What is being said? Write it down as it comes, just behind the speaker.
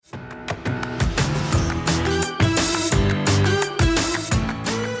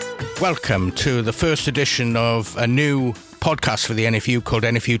Welcome to the first edition of a new podcast for the NFU called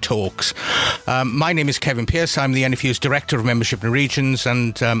NFU Talks. My name is Kevin Pearce. I'm the NFU's Director of Membership and Regions,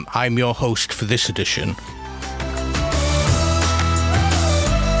 and I'm your host for this edition.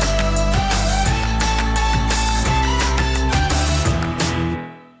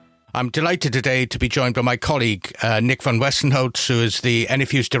 I'm delighted today to be joined by my colleague, Nick van Westenhout, who is the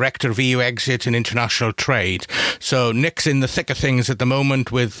NFU's Director of EU Exit and International Trade. So Nick's in the thick of things at the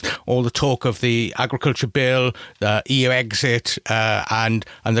moment with all the talk of the agriculture bill, the EU exit, and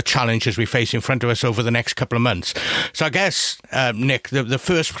the challenges we face in front of us over the next couple of months. So I guess, Nick, the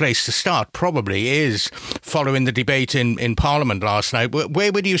first place to start probably is following the debate in Parliament last night.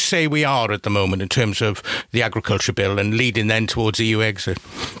 Where would you say we are at the moment in terms of the agriculture bill and leading then towards EU exit?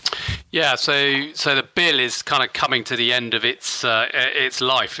 Yeah, so the bill is kind of coming to the end of its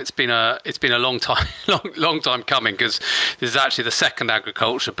life. It's been a long time coming, because this is actually the second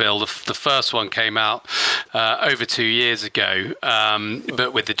agriculture bill. The first one came out over 2 years ago,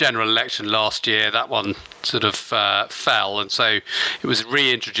 but with the general election last year, that one sort of fell, and so it was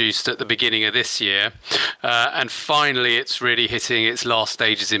reintroduced at the beginning of this year, and finally it's really hitting its last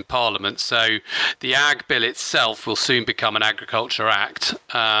stages in Parliament. So the Ag Bill itself will soon become an Agriculture Act.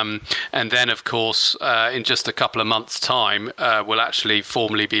 And then, of course, in just a couple of months' time, we'll actually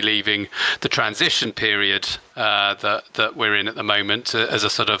formally be leaving the transition period that we're in at the moment as a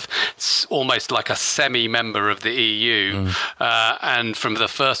sort of almost like a semi-member of the EU. And from the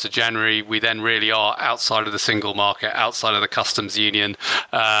 1st of January, we then really are outside of the single market, outside of the customs union,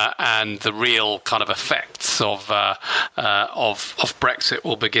 and the real kind of effects of Brexit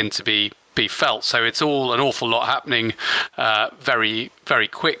will begin to be felt. So it's all an awful lot happening very, very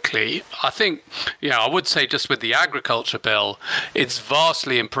quickly. I think, I would say just with the agriculture bill, it's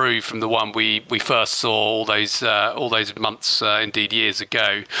vastly improved from the one we first saw all those months, indeed years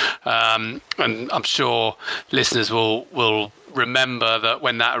ago. And I'm sure listeners will remember that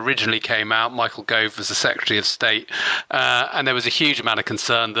when that originally came out, Michael Gove was the Secretary of State, and there was a huge amount of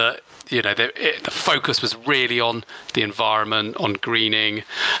concern that the focus was really on the environment, on greening,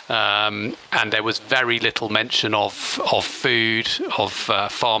 and there was very little mention of food, of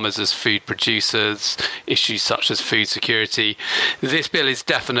farmers as food producers, issues such as food security. This bill is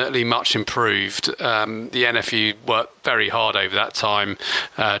definitely much improved. The NFU worked very hard over that time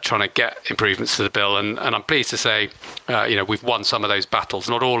trying to get improvements to the bill, and I'm pleased to say we've won some of those battles,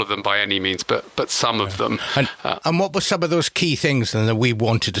 not all of them by any means, but some of them. And what were some of those key things then that we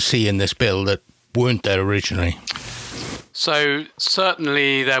wanted to see in this bill that weren't there originally? So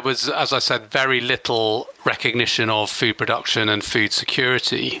certainly there was, as I said, very little recognition of food production and food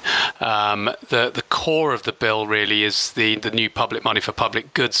security. The core of the bill really is the new public money for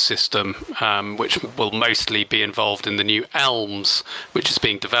public goods system, which will mostly be involved in the new ELMS, which is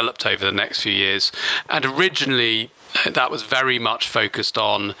being developed over the next few years. And originally, that was very much focused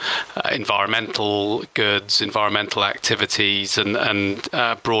on environmental goods, environmental activities, and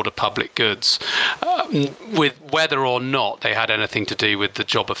broader public goods, with whether or not they had anything to do with the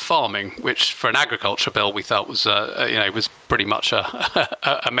job of farming, which for an agriculture bill we felt was was pretty much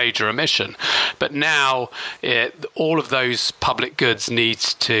a major omission. But now all of those public goods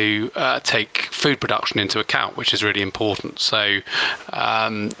needs to take food production into account, which is really important. So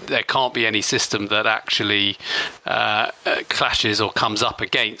there can't be any system that actually clashes or comes up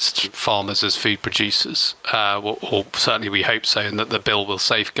against farmers as food producers, or certainly we hope so, and that the bill will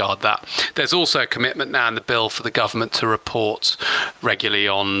safeguard that. There's also a commitment now in the bill for the government to report regularly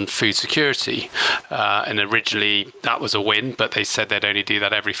on food security, and originally that was a win, but they said they'd only do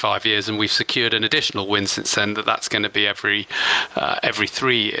that every 5 years, and we've secured an additional win since then that's going to be every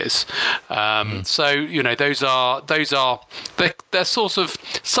 3 years. So they're sort of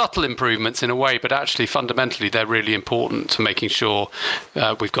subtle improvements in a way, but actually fundamentally they're really important to making sure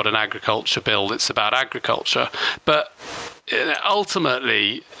we've got an agriculture bill that's about agriculture. But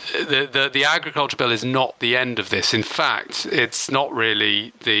ultimately, the agriculture bill is not the end of this. In fact, it's not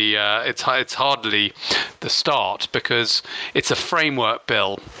really it's hardly the start, because it's a framework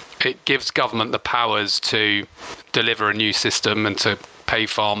bill. It gives government the powers to deliver a new system and to pay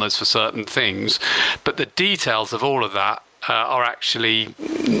farmers for certain things, but the details of all of that are actually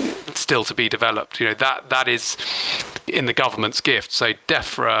still to be developed. That is in the government's gift. So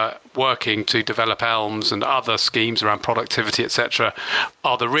DEFRA, working to develop ELMS and other schemes around productivity, etc.,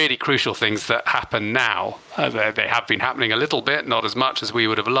 are the really crucial things that happen now. They have been happening a little bit, not as much as we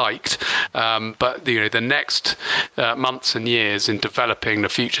would have liked, but the next months and years in developing the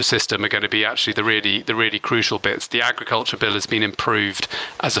future system are going to be actually the really crucial bits. The agriculture bill has been improved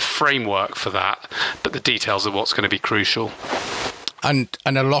as a framework for that, but the details are what's going to be crucial. And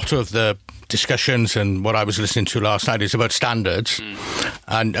a lot of the discussions and what I was listening to last night is about standards,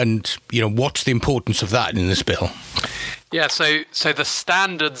 and what's the importance of that in this bill? Yeah, so the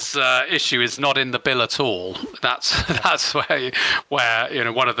standards issue is not in the bill at all. That's where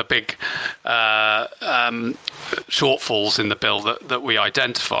one of the big shortfalls in the bill that we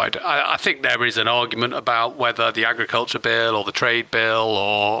identified. I think there is an argument about whether the agriculture bill or the trade bill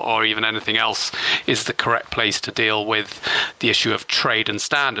or even anything else is the correct place to deal with the issue of trade and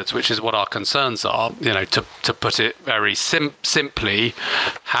standards, which is what our concerns are. To put it very simply,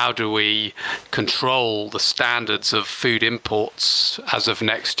 how do we control the standards of food imports as of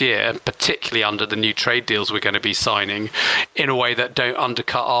next year, particularly under the new trade deals we're going to be signing, in a way that don't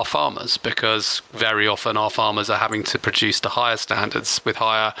undercut our farmers, because very often our farmers are having to produce to higher standards with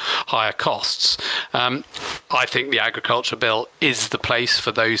higher costs. I think the agriculture bill is the place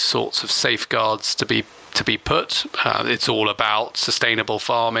for those sorts of safeguards to be put. It's all about sustainable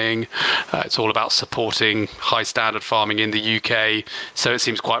farming. It's all about supporting high standard farming in the UK. So it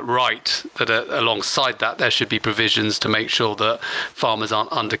seems quite right that alongside that there should be provisions to make sure that farmers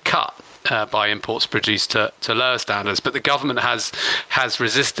aren't undercut by imports produced to lower standards. But the government has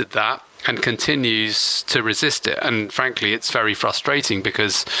resisted that and continues to resist it. And frankly, it's very frustrating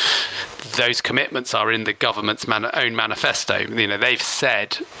because those commitments are in the government's own manifesto. They've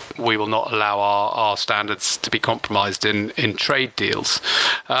said we will not allow our standards to be compromised in trade deals.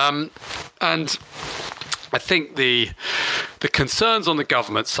 And I think the concerns on the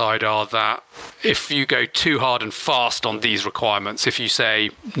government side are that if you go too hard and fast on these requirements, if you say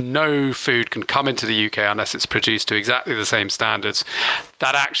no food can come into the UK unless it's produced to exactly the same standards,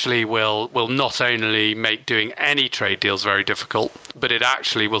 that actually will not only make doing any trade deals very difficult, but it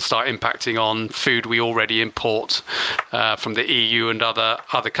actually will start impacting on food we already import from the EU and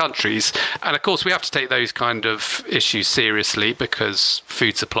other countries. And of course, we have to take those kind of issues seriously because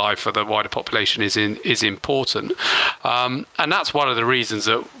food supply for the wider population is important. And that's one of the reasons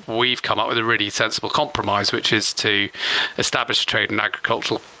that we've come up with a really sensible compromise, which is to establish a Trade and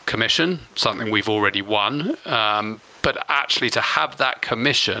Agricultural Commission, something we've already won. But actually to have that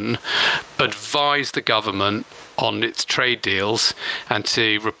commission advise the government on its trade deals and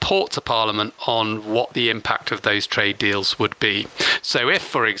to report to Parliament on what the impact of those trade deals would be. So if,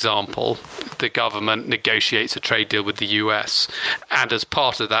 for example, the government negotiates a trade deal with the US, and as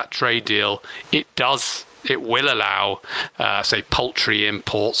part of that trade deal, it will allow, say, poultry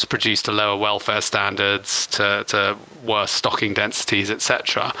imports produced to lower welfare standards, to worse stocking densities,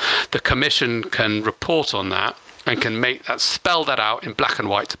 etc. The Commission can report on that and can spell that out in black and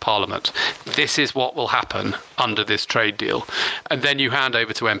white to Parliament. This is what will happen under this trade deal. And then you hand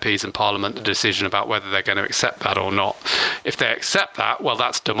over to MPs and Parliament the decision about whether they're going to accept that or not. If they accept that, well,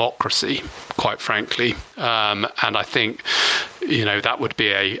 that's democracy, quite frankly. And I think, that would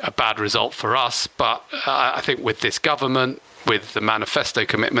be a bad result for us. But I think with this government, with the manifesto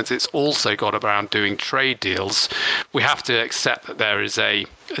commitments, it's also got around doing trade deals. We have to accept that there is a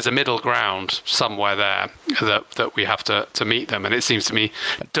middle ground somewhere there that we have to meet them. And it seems to me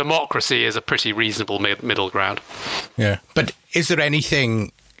democracy is a pretty reasonable middle ground. Yeah. But is there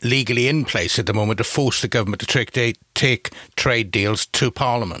anything legally in place at the moment to force the government to take trade deals to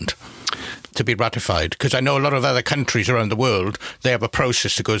Parliament to be ratified? Because I know a lot of other countries around the world, they have a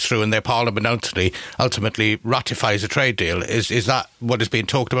process that goes through and their Parliament ultimately ratifies a trade deal. Is that what is being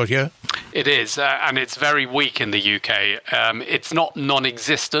talked about here? It is, and it's very weak in the UK. It's not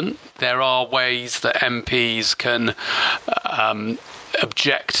non-existent. There are ways that MPs can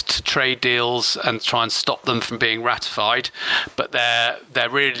object to trade deals and try and stop them from being ratified, but they're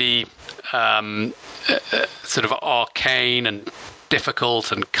really sort of arcane and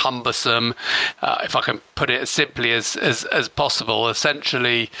difficult and cumbersome. If I can put it as simply as possible,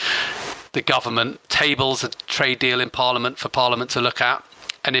 essentially the government tables a trade deal in Parliament for Parliament to look at,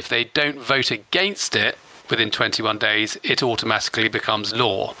 and if they don't vote against it within 21 days, it automatically becomes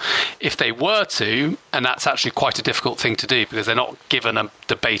law. If they were to, and that's actually quite a difficult thing to do because they're not given a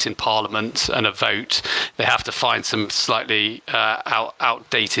debate in Parliament and a vote, they have to find some slightly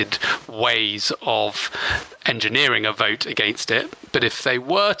outdated ways of engineering a vote against it. But if they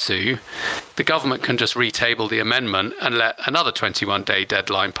were to, the government can just retable the amendment and let another 21-day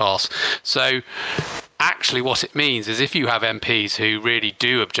deadline pass. So actually what it means is if you have MPs who really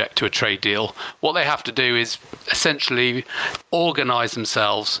do object to a trade deal, what they have to do is essentially organise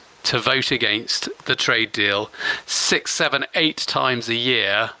themselves to vote against the trade deal 6, 7, 8 times a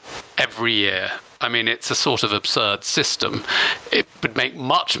year, every year. I mean, it's a sort of absurd system. It would make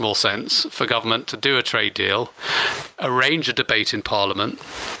much more sense for government to do a trade deal, arrange a debate in Parliament,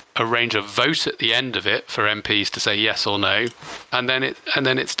 arrange a vote at the end of it for MPs to say yes or no, and then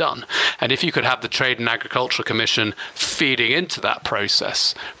it's done. And if you could have the Trade and Agricultural Commission feeding into that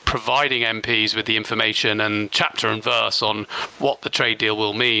process, providing MPs with the information and chapter and verse on what the trade deal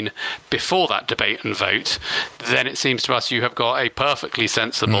will mean before that debate and vote, then it seems to us you have got a perfectly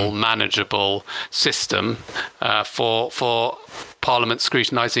sensible, manageable system for Parliament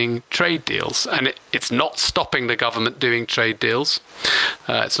scrutinising trade deals. And it's not stopping the government doing trade deals.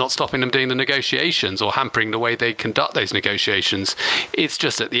 It's not stopping them doing the negotiations or hampering the way they conduct those negotiations. It's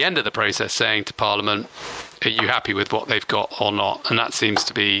just at the end of the process saying to Parliament, are you happy with what they've got or not? And that seems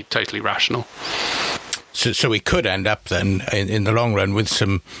to be totally rational. So we could end up then, in the long run, with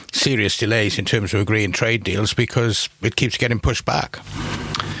some serious delays in terms of agreeing trade deals because it keeps getting pushed back.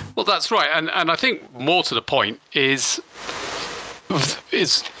 Well, that's right. And I think more to the point is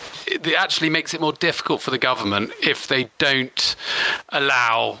it actually makes it more difficult for the government if they don't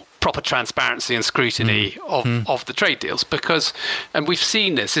allow proper transparency and scrutiny of the trade deals, because, and we've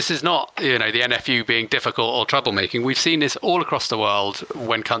seen this is not, the NFU being difficult or troublemaking. We've seen this all across the world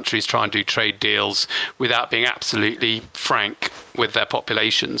when countries try and do trade deals without being absolutely frank with their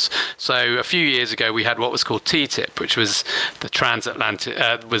populations. So a few years ago, we had what was called TTIP, which was the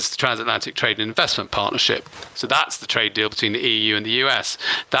Transatlantic Trade and Investment Partnership. So that's the trade deal between the EU and the US.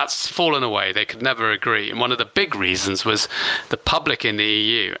 That's fallen away. They could never agree. And one of the big reasons was the public in the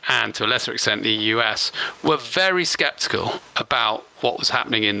EU, and to a lesser extent the US, were very skeptical about what was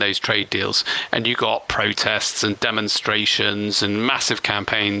happening in those trade deals. And you got protests and demonstrations and massive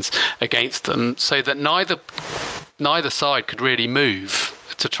campaigns against them, so that neither side could really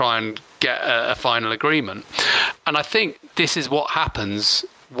move to try and get a final agreement. And I think this is what happens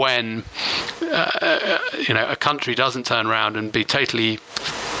when a country doesn't turn around and be totally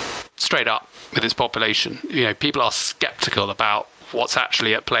straight up with its population. People are skeptical about what's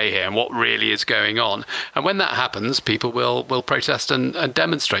actually at play here and what really is going on. And when that happens, people will protest and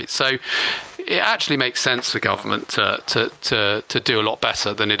demonstrate. So it actually makes sense for government to do a lot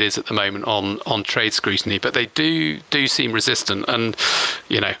better than it is at the moment on trade scrutiny. But they do seem resistant. And,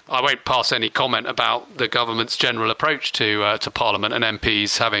 I won't pass any comment about the government's general approach to Parliament and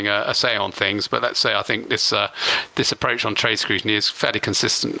MPs having a say on things. But let's say I think this approach on trade scrutiny is fairly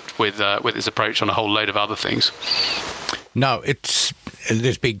consistent with its approach on a whole load of other things. Now,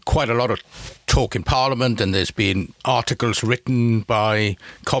 there's been quite a lot of talk in Parliament, and there's been articles written by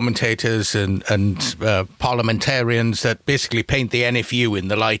commentators and parliamentarians that basically paint the NFU in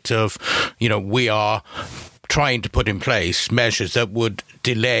the light of, we are trying to put in place measures that would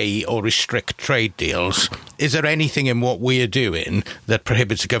delay or restrict trade deals. Is there anything in what we are doing that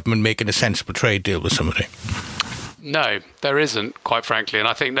prohibits the government making a sensible trade deal with somebody? No, there isn't, quite frankly. And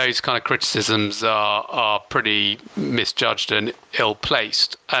I think those kind of criticisms are pretty misjudged and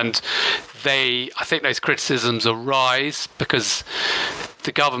ill-placed. And I think those criticisms arise because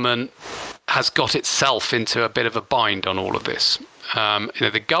the government has got itself into a bit of a bind on all of this.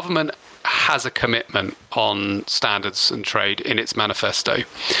 The government has a commitment on standards and trade in its manifesto.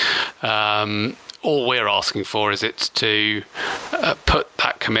 All we're asking for is it to put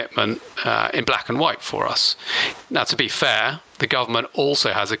that commitment in black and white for us. Now, to be fair, the government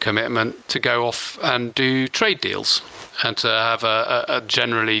also has a commitment to go off and do trade deals and to have a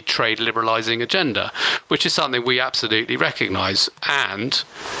generally trade liberalising agenda, which is something we absolutely recognise. And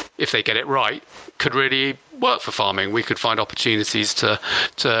if they get it right, could really work for farming. We could find opportunities to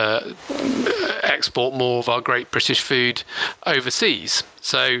export more of our great British food overseas.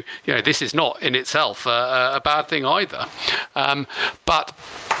 So, this is not in itself a bad thing either. But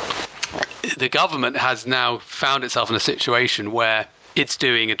the government has now found itself in a situation where it's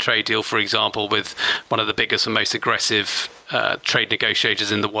doing a trade deal, for example, with one of the biggest and most aggressive trade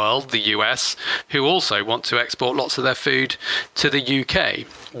negotiators in the world, the US, who also want to export lots of their food to the UK.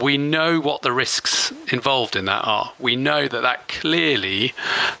 We know what the risks involved in that are. We know that clearly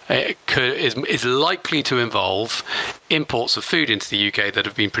is likely to involve imports of food into the UK that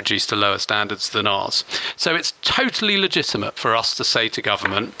have been produced to lower standards than ours. So it's totally legitimate for us to say to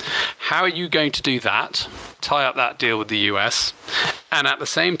government, how are you going to do that? Tie up that deal with the US, and at the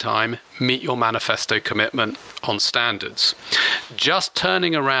same time, meet your manifesto commitment on standards. Just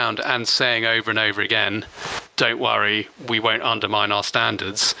turning around and saying over and over again, don't worry, we won't undermine our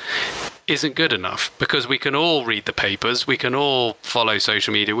standards, isn't good enough, because we can all read the papers, we can all follow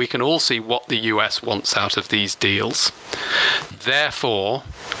social media, we can all see what the US wants out of these deals. Therefore,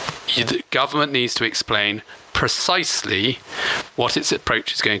 the government needs to explain precisely what its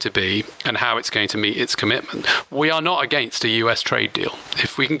approach is going to be and how it's going to meet its commitment. We are not against a US trade deal.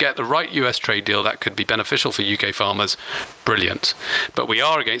 If we can get the right US trade deal that could be beneficial for UK farmers, brilliant. But we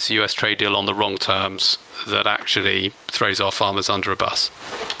are against a US trade deal on the wrong terms that actually throws our farmers under a bus.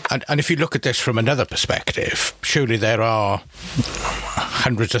 And if you look at this from another perspective, surely there are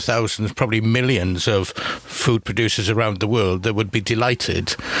hundreds of thousands, probably millions of food producers around the world that would be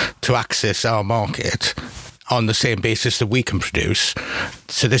delighted to access our market on the same basis that we can produce.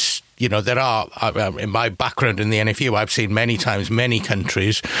 So this, there are, in my background in the NFU, I've seen many times many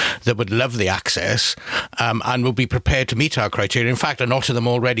countries that would love the access and will be prepared to meet our criteria. In fact, a lot of them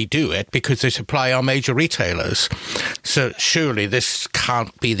already do it because they supply our major retailers. So surely this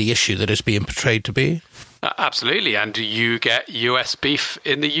can't be the issue that is being portrayed to be. Absolutely, and you get US beef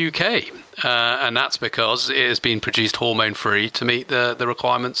in the UK, and that's because it has been produced hormone-free to meet the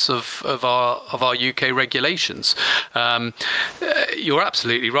requirements of our UK regulations. You're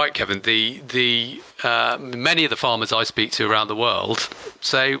absolutely right, Kevin. The many of the farmers I speak to around the world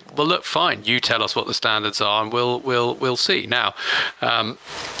say, "Well, look, fine. You tell us what the standards are, and we'll see." Now,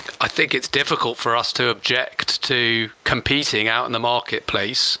 I think it's difficult for us to object to competing out in the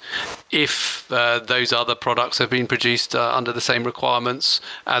marketplace if those other products have been produced under the same requirements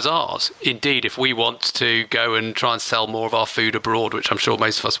as ours. Indeed, if we want to go and try and sell more of our food abroad, which I'm sure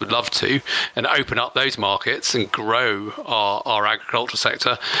most of us would love to, and open up those markets and grow our agricultural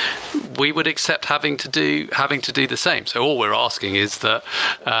sector, we would accept having to do the same. So all we're asking is that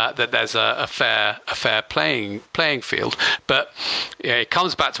there's a fair playing field. But it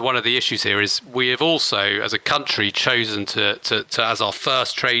comes back to one of the issues here is we have also, as a country, chosen to as our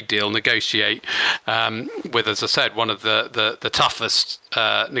first trade deal negotiate with, as I said, one of the toughest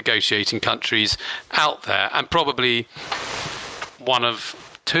negotiating countries out there, and probably one of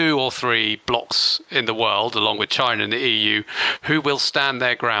 2 or 3 blocks in the world, along with China and the EU, who will stand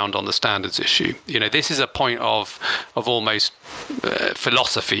their ground on the standards issue. This is a point of almost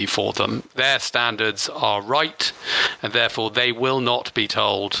philosophy for them. Their standards are right, and therefore they will not be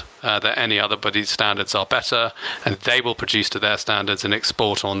told that any other body's standards are better, and they will produce to their standards and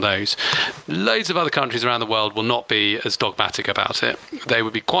export on those. Loads of other countries around the world will not be as dogmatic about it. They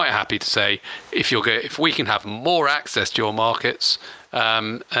would be quite happy to say, if we can have more access to your markets,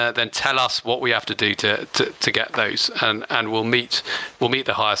 then tell us what we have to do to get those, and we'll meet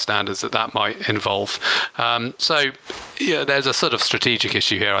the higher standards that might involve. So there's a sort of strategic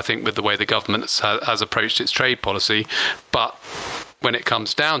issue here, I think, with the way the government has approached its trade policy. But when it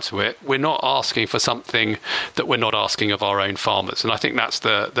comes down to it, we're not asking for something that we're not asking of our own farmers. And I think that's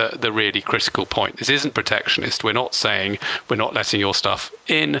the really critical point. This isn't protectionist. We're not saying we're not letting your stuff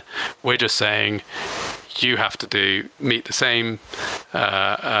in. We're just saying you have to meet the same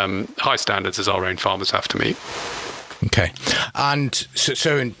high standards as our own farmers have to meet. Okay. And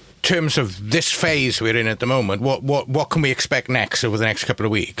so in terms of this phase we're in at the moment, what can we expect next over the next couple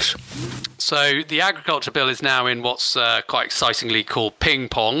of weeks? So the agriculture bill is now in what's quite excitingly called ping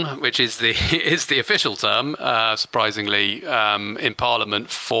pong, which is the official term, surprisingly, in Parliament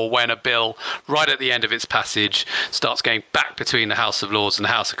for when a bill, right at the end of its passage, starts going back between the House of Lords and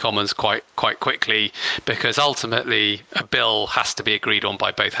the House of Commons quite quickly, because ultimately a bill has to be agreed on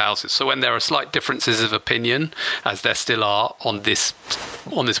by both houses. So when there are slight differences of opinion, as there still are on this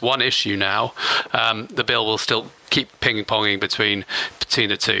one issue now, the bill will still keep ping-ponging between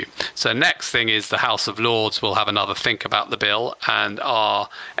the two. So next thing is the House of Lords will have another think about the bill, and our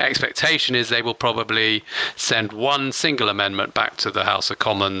expectation is they will probably send one single amendment back to the House of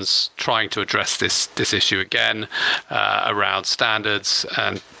Commons trying to address this issue again around standards,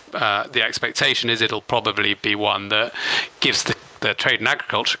 and the expectation is it'll probably be one that gives the Trade and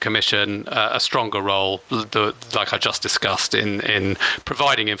Agriculture Commission a stronger role, like I just discussed, in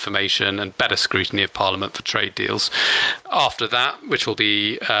providing information and better scrutiny of Parliament for trade deals. After that, which will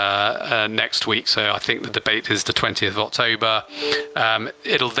be next week, so I think the debate is the 20th of October,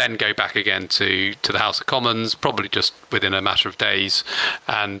 it'll then go back again to the House of Commons, probably just within a matter of days,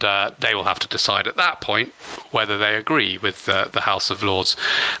 and they will have to decide at that point whether they agree with the House of Lords.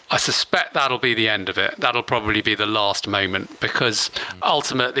 I suspect that'll be the end of it. That'll probably be the last moment, because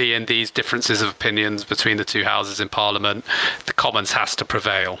ultimately in these differences of opinions between the two houses in Parliament, the Commons has to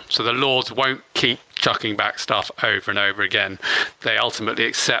prevail. So the Lords won't keep chucking back stuff over and over again. They ultimately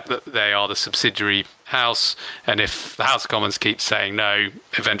accept that they are the subsidiary house, and if the House of Commons keeps saying no,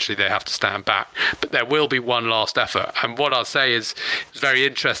 eventually they have to stand back. But there will be one last effort. And what I'll say is, it was very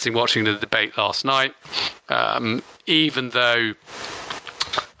interesting watching the debate last night. Even though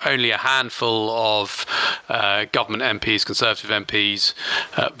only a handful of government MPs, Conservative MPs,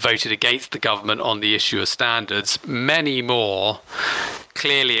 voted against the government on the issue of standards. Many more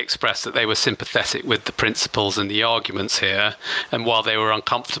clearly expressed that they were sympathetic with the principles and the arguments here, and while they were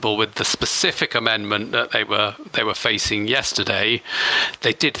uncomfortable with the specific amendment that they were facing yesterday,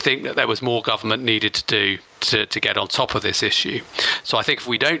 they did think that there was more government needed to do to get on top of this issue. So I think if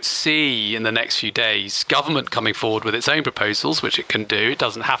we don't see in the next few days government coming forward with its own proposals, which it can do, it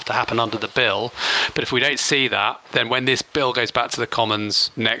doesn't have to happen under the bill, but if we don't see that, then when this bill goes back to the Commons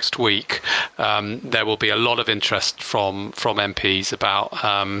next week, there will be a lot of interest from MPs about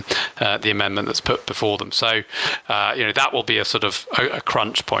the amendment that's put before them. So that will be a sort of a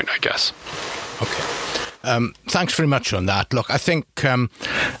crunch point, I guess. Okay. Thanks very much on that. Look, I think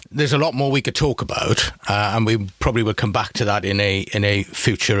there's a lot more we could talk about, and we probably will come back to that in a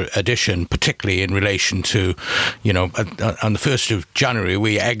future edition, particularly in relation to, on the 1st of January,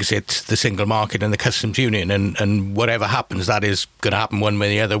 we exit the single market and the customs union, and whatever happens, that is going to happen one way or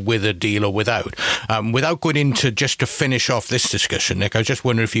the other, with a deal or without. Without going into, just to finish off this discussion, Nick, I was just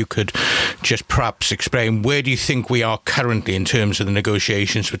wondering if you could just perhaps explain, where do you think we are currently in terms of the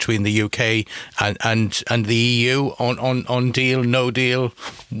negotiations between the UK and the EU on deal, no deal,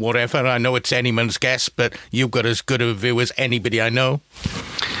 whatever? I know it's anyone's guess, but you've got as good a view as anybody I know.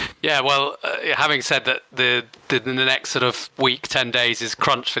 Yeah, well, having said that the next sort of week, 10 days is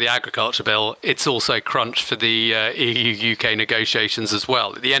crunch for the agriculture bill, it's also crunch for the EU-UK negotiations as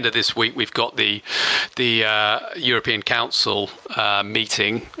well. At the end of this week, we've got the European Council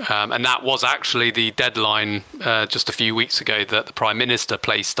meeting, and that was actually the deadline just a few weeks ago that the Prime Minister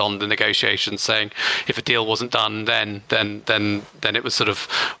placed on the negotiations, saying if a deal wasn't done then it was sort of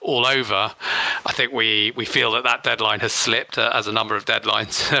all over. I think we feel that deadline has slipped, as a number of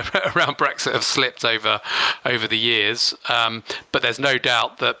deadlines around Brexit have slipped over the years, but there's no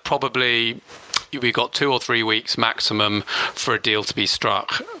doubt that probably we've got 2 or 3 weeks maximum for a deal to be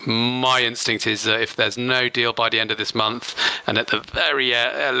struck. My instinct is that if there's no deal by the end of this month, and at the very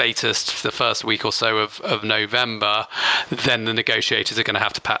latest, the first week or so of November, then the negotiators are going to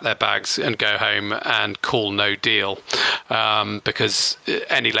have to pack their bags and go home and call no deal, because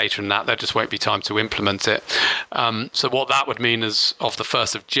any later than that, there just won't be time to implement it. So what that would mean is, of the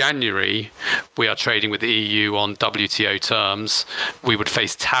 1st of January, we are trading with the EU on WTO terms. We would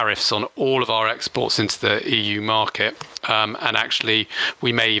face tariffs on all of our exports into the EU market, and actually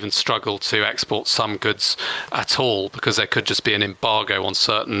we may even struggle to export some goods at all, because there could just be an embargo on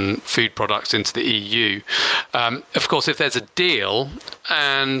certain food products into the EU. Of course, if there's a deal,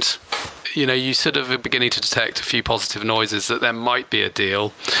 and you sort of are beginning to detect a few positive noises that there might be a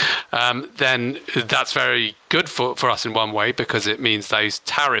deal, then that's very good for us in one way, because it means those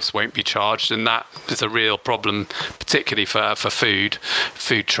tariffs won't be charged, and that is a real problem, particularly for food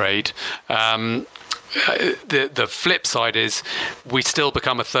trade. The flip side is we still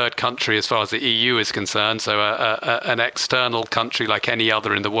become a third country as far as the EU is concerned, so an external country like any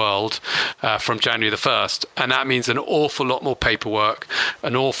other in the world from January the 1st. And that means an awful lot more paperwork,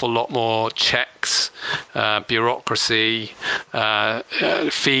 an awful lot more checks, bureaucracy,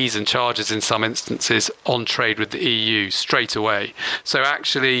 fees and charges in some instances on trade with the EU straight away. So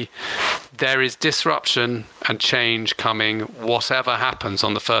actually, there is disruption and change coming, whatever happens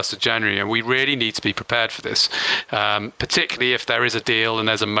on the 1st of January, and we really need to be prepared for this, particularly if there is a deal and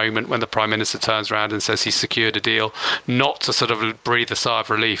there's a moment when the Prime Minister turns around and says he's secured a deal, not to sort of breathe a sigh of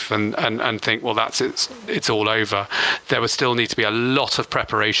relief and think, well, that's it's all over. There would still need to be a lot of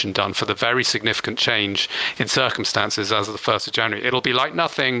preparation done for the very significant change in circumstances as of the 1st of January. It'll be like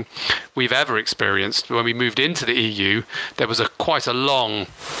nothing we've ever experienced. When we moved into the EU, there was quite a long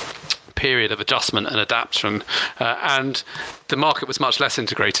period of adjustment and adaptation, and the market was much less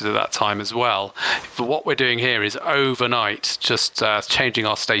integrated at that time as well. But what we're doing here is overnight just changing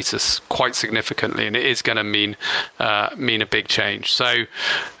our status quite significantly, and it is going to mean a big change. So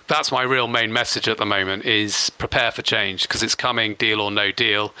that's my real main message at the moment, is prepare for change, because it's coming, deal or no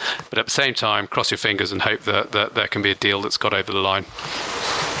deal. But at the same time, cross your fingers and hope that there can be a deal that's got over the line.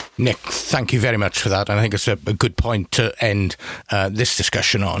 Nick, thank you very much for that. And I think it's a good point to end this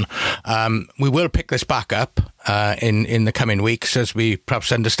discussion on. We will pick this back up in the coming weeks as we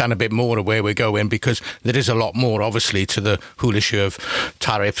perhaps understand a bit more of where we're going, because there is a lot more, obviously, to the whole issue of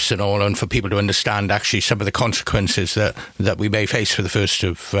tariffs and all, and for people to understand actually some of the consequences that we may face for the 1st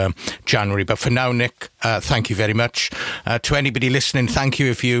of January. But for now, Nick, thank you very much. To anybody listening, thank you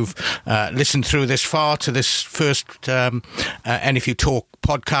if you've listened through this far to this first NFU Talk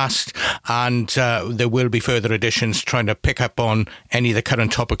podcast, and there will be further editions trying to pick up on any of the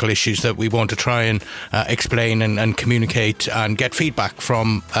current topical issues that we want to try and explain and communicate and get feedback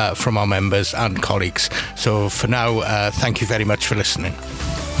from our members and colleagues. So for now, thank you very much for listening.